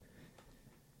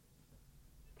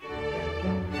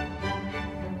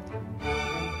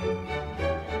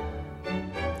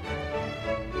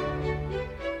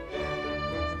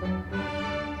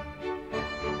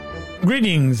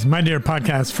Greetings, my dear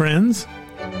podcast friends.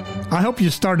 I hope you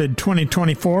started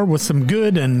 2024 with some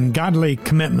good and godly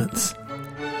commitments.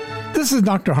 This is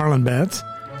Dr. Harlan Betts,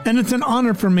 and it's an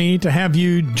honor for me to have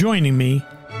you joining me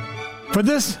for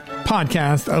this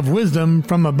podcast of Wisdom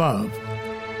from Above.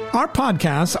 Our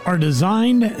podcasts are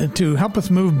designed to help us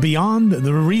move beyond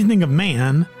the reasoning of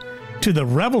man to the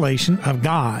revelation of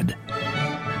God.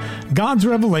 God's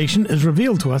revelation is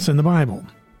revealed to us in the Bible.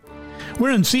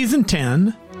 We're in Season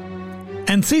 10,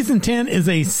 and Season 10 is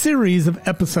a series of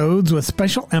episodes with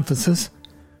special emphasis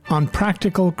on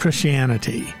practical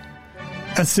Christianity,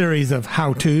 a series of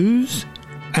how-tos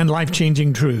and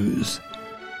life-changing truths.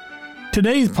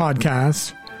 Today's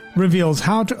podcast reveals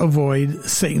how to avoid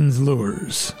Satan's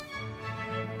lures.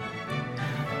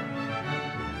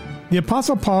 The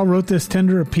Apostle Paul wrote this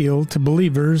tender appeal to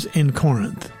believers in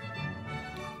Corinth.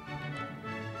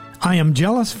 I am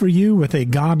jealous for you with a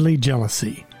godly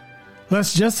jealousy,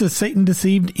 lest just as Satan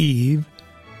deceived Eve,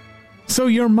 so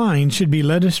your mind should be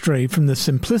led astray from the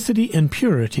simplicity and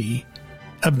purity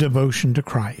of devotion to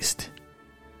Christ.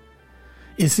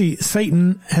 You see,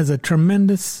 Satan has a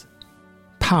tremendous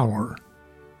power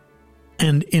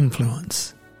and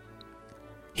influence.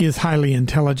 He is highly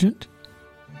intelligent,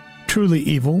 truly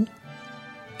evil,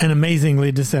 and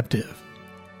amazingly deceptive.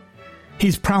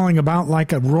 He's prowling about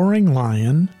like a roaring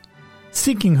lion,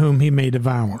 seeking whom he may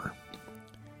devour.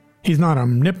 He's not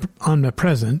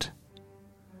omnipresent.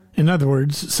 In other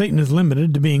words, Satan is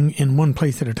limited to being in one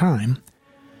place at a time.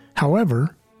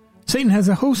 However, Satan has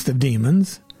a host of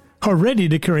demons who are ready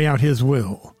to carry out his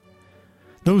will.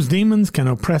 Those demons can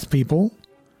oppress people,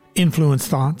 influence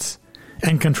thoughts,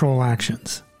 and control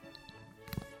actions.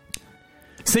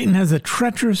 Satan has a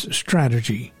treacherous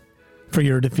strategy for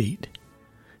your defeat.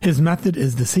 His method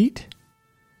is deceit,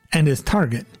 and his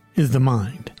target is the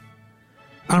mind.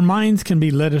 Our minds can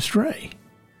be led astray.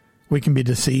 We can be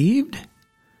deceived.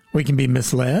 We can be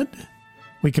misled.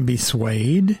 We can be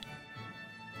swayed.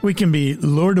 We can be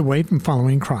lured away from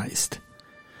following Christ.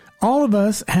 All of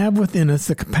us have within us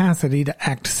the capacity to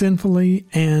act sinfully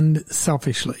and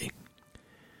selfishly.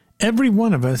 Every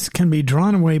one of us can be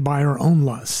drawn away by our own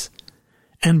lusts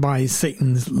and by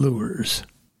Satan's lures.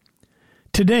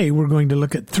 Today, we're going to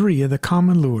look at 3 of the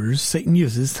common lures Satan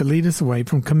uses to lead us away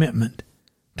from commitment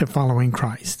to following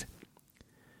Christ.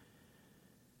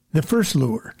 The first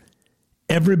lure,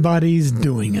 everybody's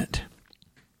doing it.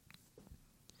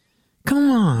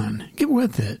 Come on, get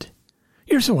with it.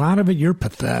 You're so out of it, you're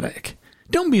pathetic.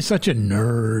 Don't be such a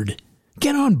nerd.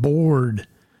 Get on board.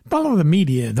 Follow the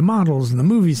media, the models, and the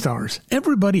movie stars.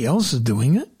 Everybody else is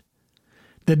doing it.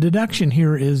 The deduction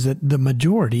here is that the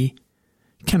majority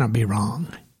cannot be wrong.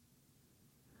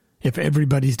 If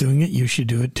everybody's doing it, you should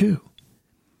do it too.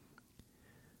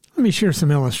 Let me share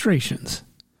some illustrations.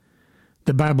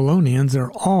 The Babylonians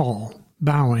are all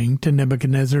bowing to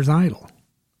Nebuchadnezzar's idol.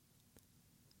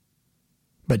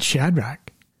 But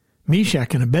Shadrach,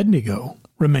 Meshach, and Abednego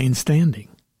remain standing.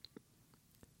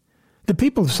 The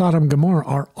people of Sodom and Gomorrah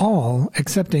are all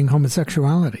accepting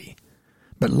homosexuality,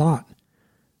 but Lot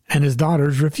and his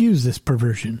daughters refuse this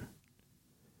perversion.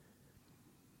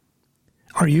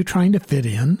 Are you trying to fit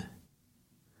in?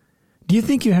 Do you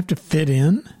think you have to fit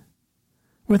in?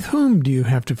 With whom do you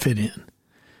have to fit in?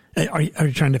 Are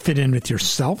you trying to fit in with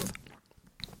yourself?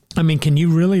 I mean, can you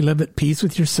really live at peace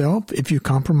with yourself if you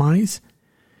compromise?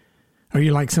 Are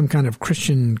you like some kind of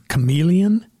Christian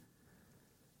chameleon?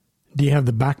 Do you have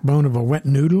the backbone of a wet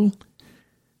noodle?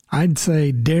 I'd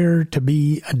say dare to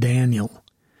be a Daniel.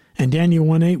 In Daniel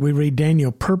 1:8, we read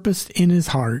Daniel purposed in his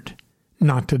heart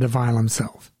not to defile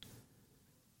himself.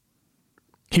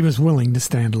 He was willing to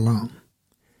stand alone.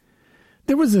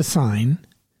 There was a sign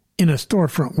in a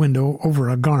storefront window over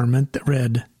a garment that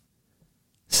read,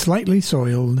 "Slightly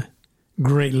soiled,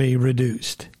 greatly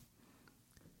reduced."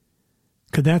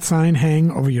 Could that sign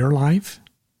hang over your life?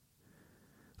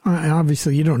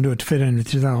 Obviously, you don't do it to fit in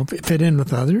with yourself, fit in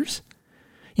with others.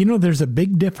 You know, there's a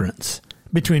big difference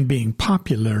between being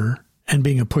popular and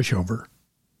being a pushover.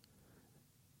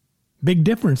 Big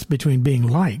difference between being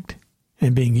liked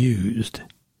and being used.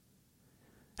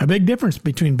 A big difference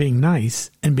between being nice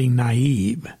and being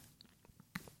naive.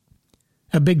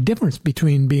 A big difference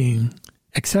between being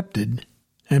accepted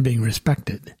and being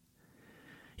respected.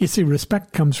 You see,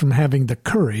 respect comes from having the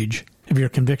courage of your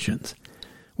convictions.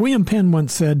 William Penn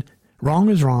once said, "Wrong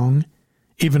is wrong,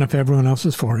 even if everyone else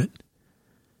is for it.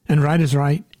 And right is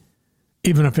right,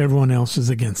 even if everyone else is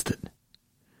against it."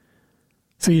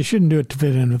 So you shouldn't do it to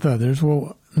fit in with others.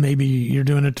 Well, maybe you're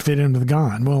doing it to fit in with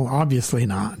God. Well, obviously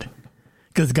not.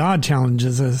 Because God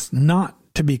challenges us not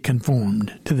to be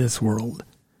conformed to this world,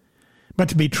 but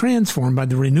to be transformed by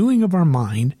the renewing of our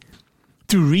mind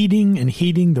through reading and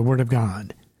heeding the Word of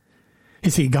God. You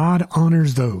see, God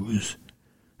honors those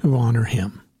who honor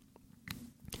Him.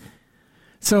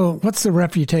 So what's the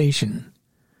refutation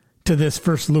to this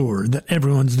first lure that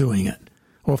everyone's doing it?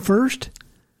 Well, first,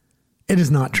 it is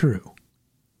not true.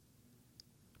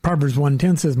 Proverbs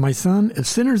 1:10 says, "My son, if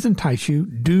sinners entice you,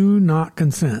 do not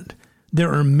consent.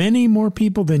 There are many more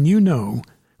people than you know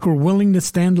who are willing to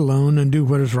stand alone and do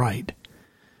what is right."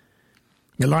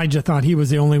 Elijah thought he was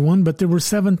the only one, but there were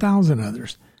 7,000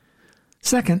 others.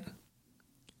 Second,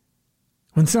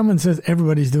 when someone says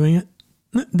everybody's doing it,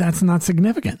 that's not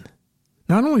significant.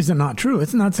 Not only is it not true,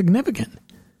 it's not significant.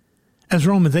 As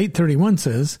Romans 8:31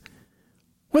 says,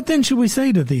 "What then should we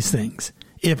say to these things?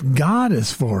 If God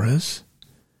is for us,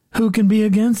 who can be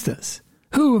against us?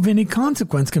 Who of any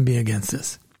consequence can be against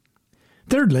us?"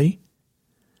 Thirdly,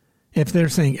 if they're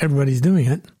saying everybody's doing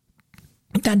it,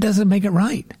 that doesn't make it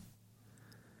right.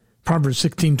 Proverbs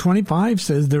 16:25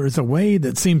 says there is a way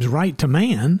that seems right to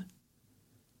man,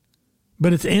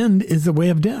 but its end is the way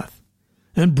of death.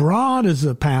 And broad is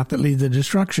the path that leads to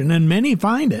destruction, and many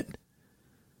find it.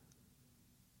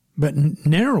 But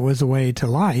narrow is the way to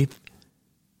life,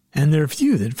 and there are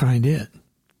few that find it.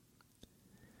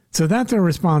 So that's our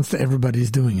response to everybody's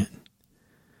doing it.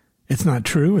 It's not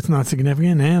true, it's not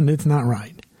significant, and it's not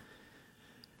right.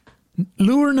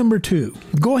 Lure number 2,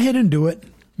 go ahead and do it.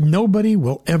 Nobody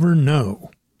will ever know.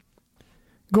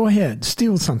 Go ahead,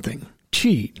 steal something,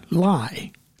 cheat,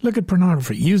 lie, look at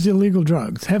pornography, use illegal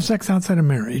drugs, have sex outside of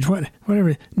marriage,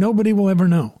 whatever. Nobody will ever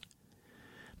know.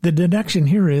 The deduction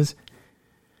here is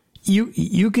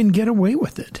you can get away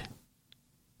with it.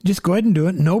 Just go ahead and do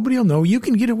it. Nobody will know. You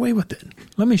can get away with it.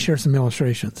 Let me share some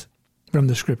illustrations from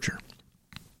the scripture.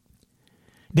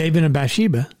 David and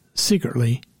Bathsheba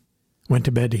secretly went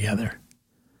to bed together.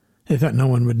 They thought no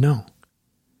one would know,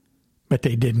 but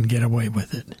they didn't get away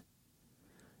with it.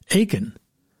 Achan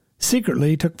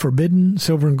secretly took forbidden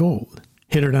silver and gold,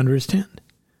 hid it under his tent.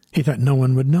 He thought no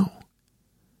one would know,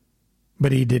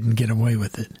 but he didn't get away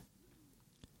with it.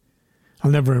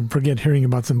 I'll never forget hearing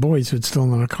about some boys who had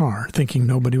stolen a car, thinking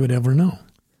nobody would ever know.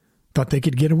 Thought they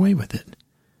could get away with it.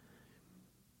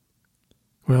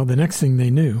 Well, the next thing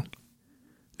they knew,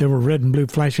 there were red and blue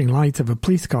flashing lights of a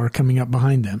police car coming up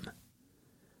behind them.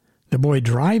 The boy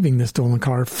driving the stolen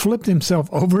car flipped himself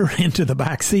over into the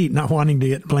back seat, not wanting to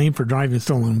get blamed for driving a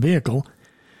stolen vehicle.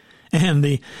 And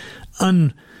the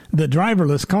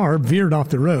driverless car veered off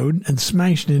the road and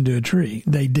smashed into a tree.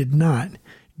 They did not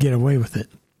get away with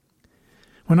it.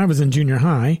 When I was in junior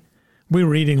high, we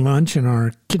were eating lunch in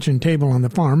our kitchen table on the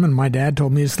farm, and my dad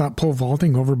told me to stop pole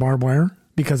vaulting over barbed wire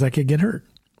because I could get hurt.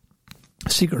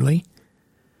 Secretly,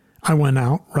 I went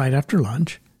out right after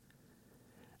lunch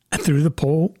and threw the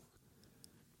pole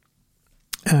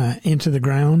into the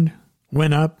ground,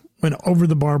 went up, went over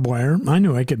the barbed wire. I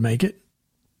knew I could make it.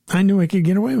 I knew I could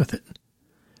get away with it.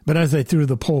 But as I threw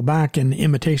the pole back in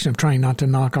imitation of trying not to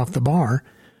knock off the bar,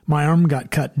 my arm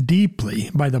got cut deeply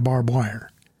by the barbed wire.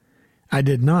 I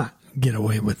did not get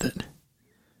away with it.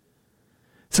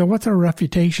 So what's our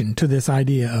refutation to this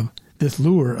idea of this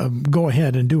lure of go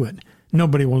ahead and do it?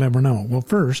 Nobody will ever know. Well,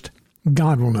 first,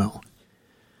 God will know.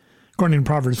 According to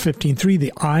Proverbs 15:3,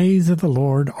 the eyes of the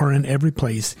Lord are in every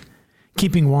place,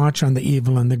 keeping watch on the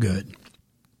evil and the good.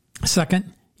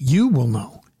 Second, you will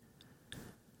know.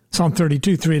 Psalm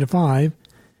 32:3-5,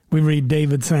 we read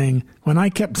David saying, "When I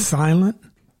kept silent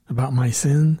about my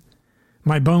sin,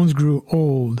 my bones grew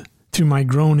old through my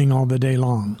groaning all the day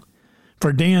long.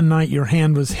 For day and night your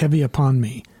hand was heavy upon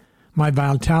me. My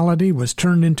vitality was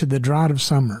turned into the drought of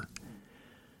summer.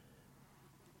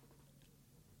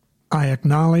 I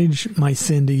acknowledge my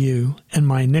sin to you, and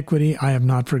my iniquity I have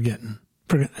not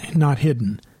not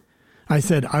hidden. I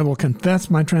said, I will confess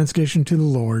my transgression to the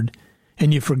Lord,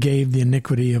 and you forgave the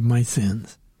iniquity of my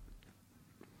sins."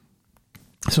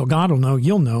 So God will know,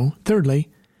 you'll know. Thirdly,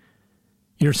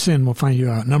 your sin will find you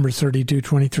out. Numbers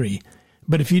 32:23.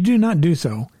 But if you do not do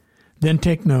so, then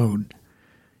take note.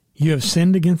 You have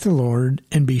sinned against the Lord,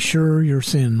 and be sure your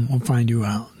sin will find you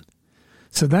out.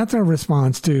 So that's our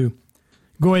response to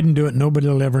go ahead and do it. Nobody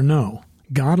will ever know.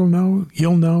 God will know,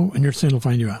 you'll know, and your sin will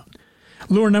find you out.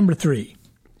 Lure number 3.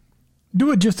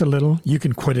 Do it just a little. You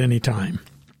can quit any time.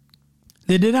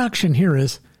 The deduction here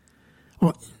is,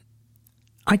 well,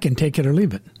 I can take it or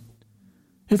leave it.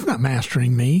 It's not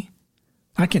mastering me.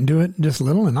 I can do it just a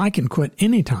little, and I can quit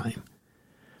any time.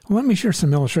 Well, let me share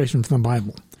some illustrations from the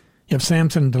Bible. You have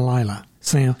Samson and Delilah.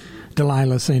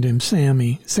 Delilah saying to him,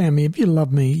 Sammy, if you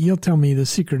love me, you'll tell me the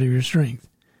secret of your strength.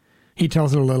 He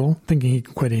tells her a little, thinking he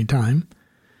can quit any time.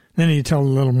 Then he tells a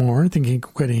little more, thinking he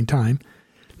can quit any time.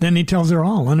 Then he tells her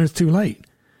all, and it's too late.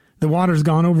 The water's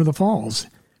gone over the falls.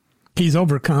 He's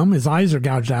overcome, his eyes are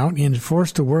gouged out, and is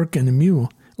forced to work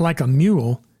like a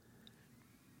mule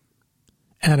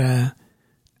at a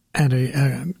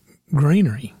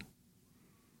granary,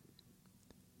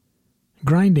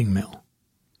 grinding mill.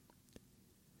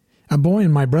 A boy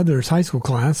in my brother's high school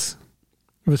class,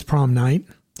 it was prom night,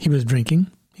 he was drinking.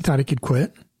 He thought he could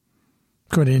quit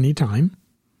any time,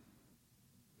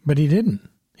 but he didn't.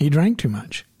 He drank too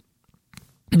much.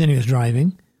 And then he was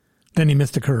driving. Then he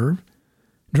missed a curve,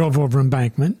 drove over an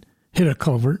embankment, hit a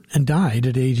culvert, and died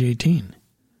at age 18.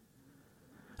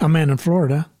 A man in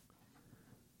Florida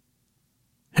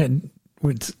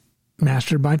was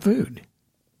mastered by food.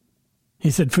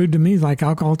 He said, food to me is like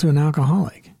alcohol to an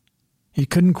alcoholic. He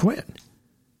couldn't quit.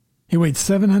 He weighed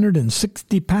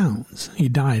 760 pounds. He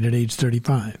died at age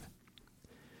 35.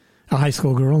 A high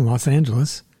school girl in Los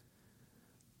Angeles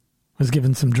was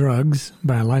given some drugs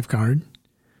by a lifeguard.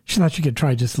 She thought she could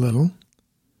try just a little.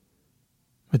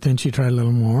 But then she tried a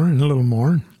little more and a little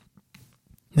more.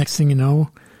 Next thing you know,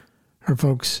 her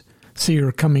folks see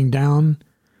her coming down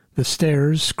the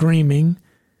stairs, screaming,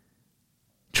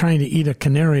 trying to eat a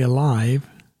canary alive,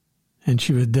 and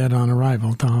she was dead on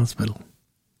arrival at the hospital.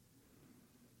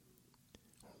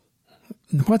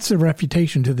 What's the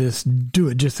refutation to this? Do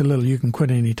it just a little, you can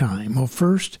quit any time. Well,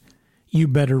 first, you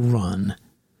better run.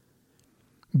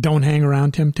 Don't hang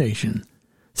around temptation.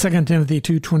 2 Timothy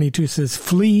 2:22 says,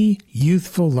 flee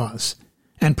youthful lusts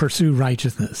and pursue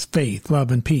righteousness, faith,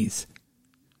 love, and peace.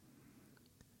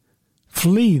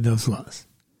 Flee those lusts.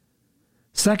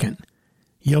 Second,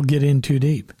 you'll get in too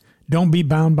deep. Don't be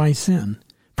bound by sin.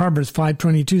 Proverbs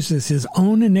 5:22 says, his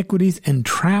own iniquities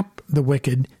entrap the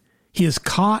wicked. He is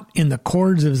caught in the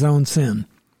cords of his own sin.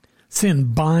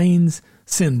 Sin binds,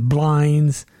 sin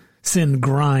blinds, sin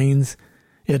grinds.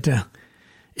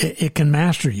 It can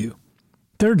master you.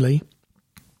 Thirdly,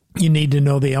 you need to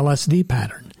know the LSD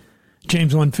pattern.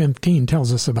 James 1:15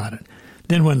 tells us about it.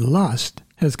 Then when lust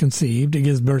has conceived, it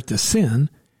gives birth to sin,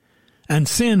 and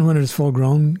sin, when it is full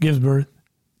grown, gives birth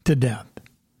to death.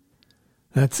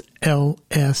 That's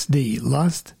LSD.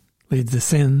 Lust leads to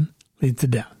sin, leads to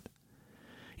death.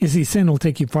 You see, sin will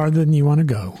take you farther than you want to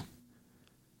go,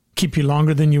 keep you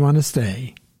longer than you want to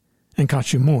stay, and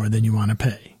cost you more than you want to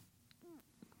pay.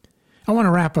 I want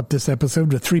to wrap up this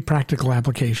episode with 3 practical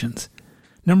applications.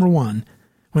 Number 1,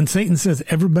 when Satan says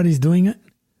everybody's doing it,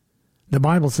 the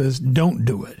Bible says don't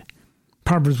do it.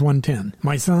 Proverbs 1:10,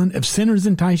 my son, if sinners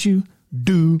entice you,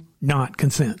 do not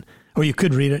consent. Or you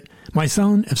could read it, my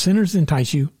son, if sinners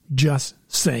entice you, just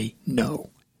say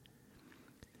no.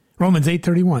 Romans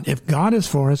 8:31, if God is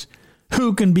for us,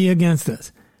 who can be against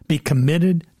us? Be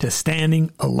committed to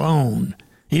standing alone.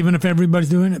 Even if everybody's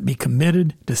doing it, be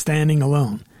committed to standing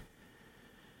alone.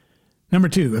 Number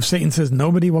 2, if Satan says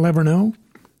nobody will ever know,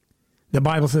 the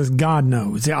Bible says God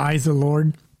knows. The eyes of the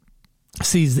Lord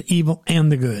sees the evil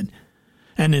and the good.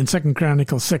 And in 2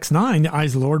 Chronicles 6:9, the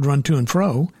eyes of the Lord run to and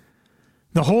fro,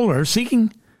 the whole earth,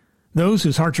 seeking those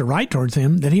whose hearts are right towards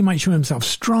him, that he might show himself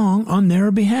strong on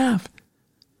their behalf.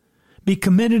 Be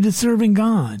committed to serving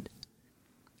God.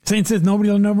 Satan says nobody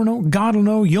will never know. God will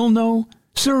know. You'll know.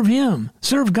 Serve him.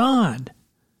 Serve God.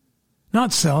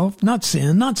 Not self, not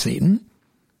sin, not Satan.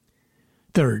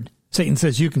 Third, Satan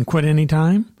says you can quit any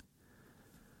time.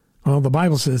 Well, the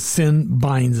Bible says sin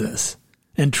binds us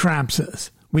and traps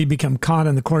us. We become caught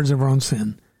in the cords of our own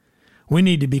sin. We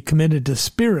need to be committed to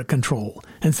spirit control.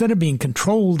 Instead of being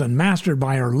controlled and mastered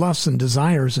by our lusts and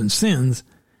desires and sins,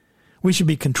 we should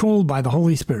be controlled by the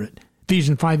Holy Spirit.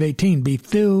 Ephesians 5:18, be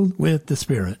filled with the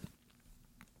Spirit.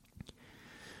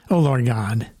 Oh, Lord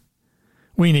God,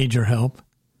 we need your help.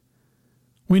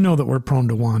 We know that we're prone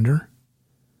to wander.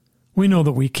 We know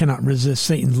that we cannot resist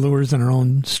Satan's lures in our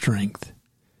own strength.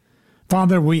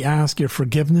 Father, we ask your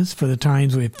forgiveness for the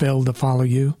times we've failed to follow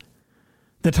you,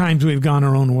 the times we've gone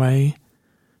our own way,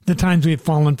 the times we've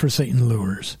fallen for Satan's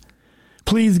lures.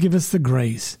 Please give us the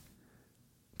grace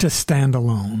to stand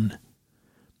alone.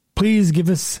 Please give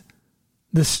us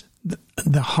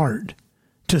the heart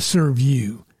to serve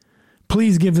you.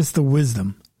 Please give us the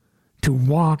wisdom to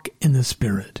walk in the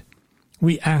Spirit.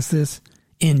 We ask this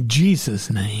in Jesus'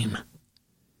 name.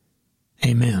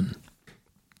 Amen.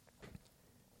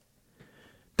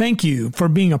 Thank you for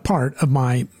being a part of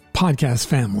my podcast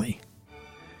family.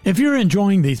 If you're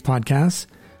enjoying these podcasts,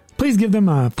 please give them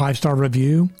a 5-star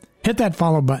review. Hit that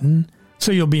follow button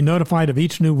so you'll be notified of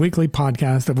each new weekly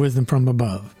podcast of Wisdom from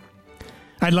Above.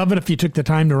 I'd love it if you took the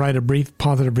time to write a brief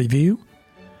positive review.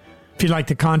 If you'd like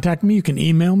to contact me, you can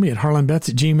email me at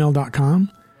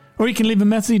harlanbetts@gmail.com, or you can leave a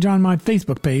message on my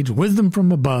Facebook page, Wisdom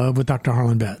from Above with Dr.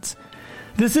 Harlan Betts.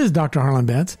 This is Dr. Harlan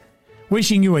Betts,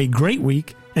 wishing you a great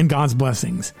week and God's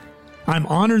blessings. I'm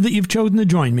honored that you've chosen to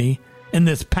join me in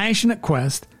this passionate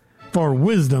quest for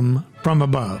wisdom from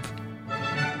above.